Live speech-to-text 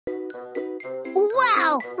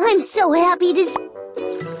Wow! I'm so happy to see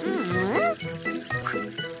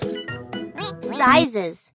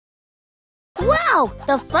sizes. Wow!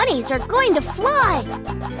 The funnies are going to fly!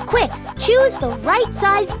 Quick, choose the right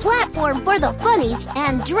size platform for the funnies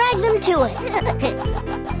and drag them to it.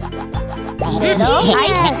 Little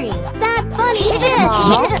ice cream. That funny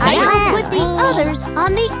fits. I'll put the others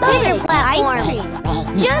on the other platforms.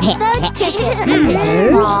 Just the ticket.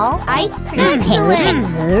 Small ice cream. Excellent.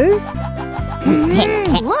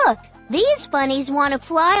 Look, these funnies want to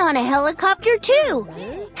fly on a helicopter too.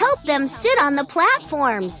 Help them sit on the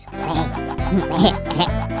platforms.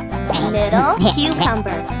 Middle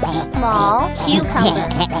cucumber. Small cucumber.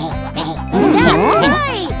 That's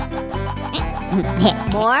right!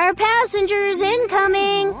 More passengers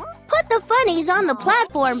incoming! Put the funnies on the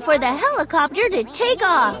platform for the helicopter to take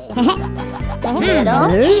off.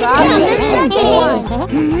 Middle strawberry. The second one.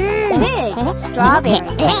 Big strawberry.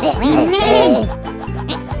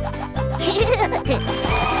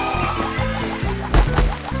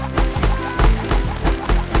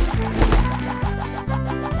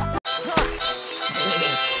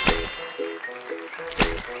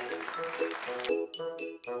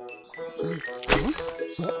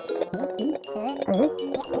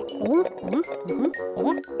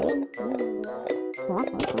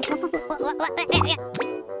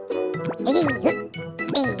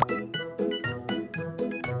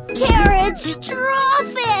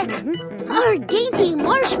 Catastrophic! Our dainty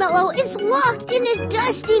marshmallow is locked in a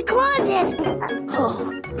dusty closet.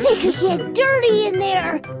 Oh, they could get dirty in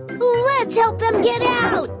there. Let's help them get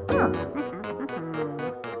out.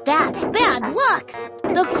 That's bad luck.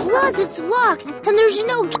 The closet's locked and there's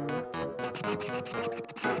no...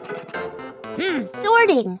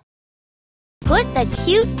 Sorting. Put the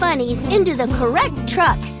cute bunnies into the correct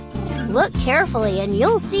trucks. Look carefully and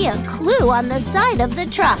you'll see a clue on the side of the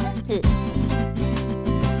truck.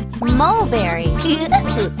 Mulberry.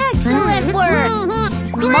 Excellent work.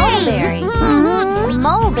 Mulberry.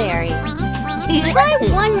 Mulberry. Try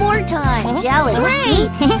one more time. Jelly. Great.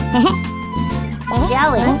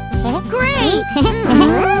 Jelly. Great.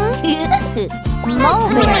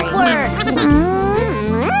 Mulberry. Work.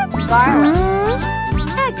 Garlic.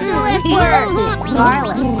 Excellent work.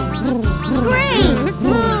 Garlic. Great.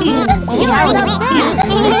 You are the best.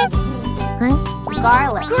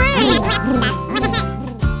 Garlic. Great.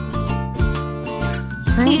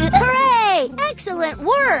 Hooray! Excellent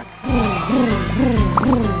work.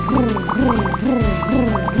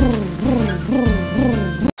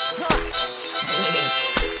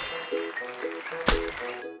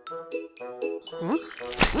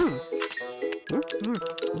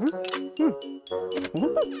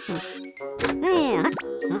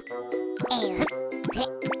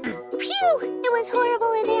 Phew! It was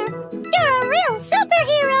horrible in there. You're a real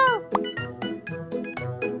superhero!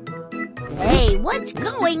 Hey, what's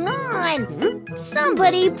going on?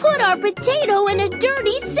 Somebody put our potato in a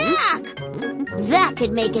dirty sack! That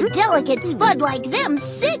could make a delicate spud like them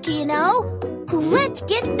sick, you know? Let's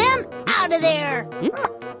get them out of there!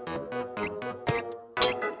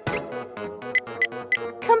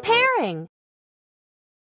 Comparing.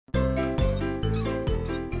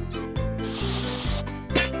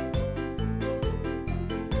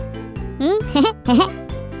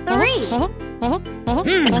 Three.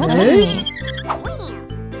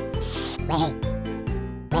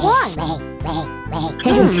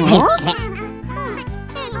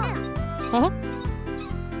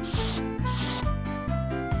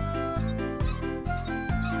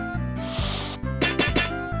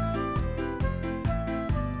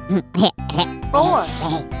 Four.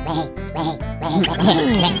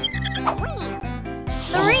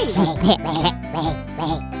 Three.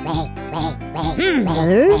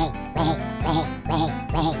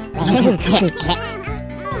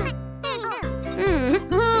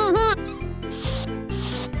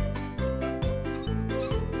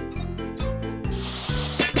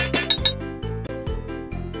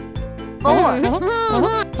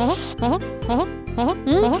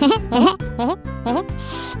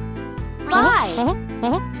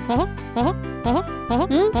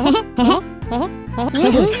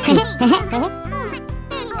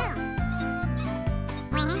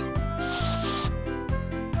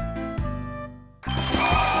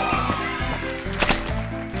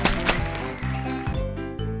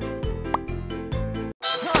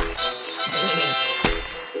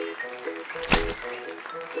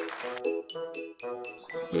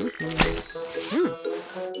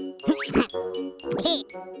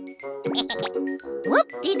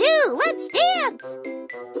 Whoop-de-doo, let's dance!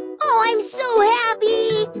 Oh, I'm so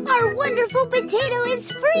happy! Our wonderful potato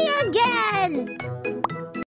is free again!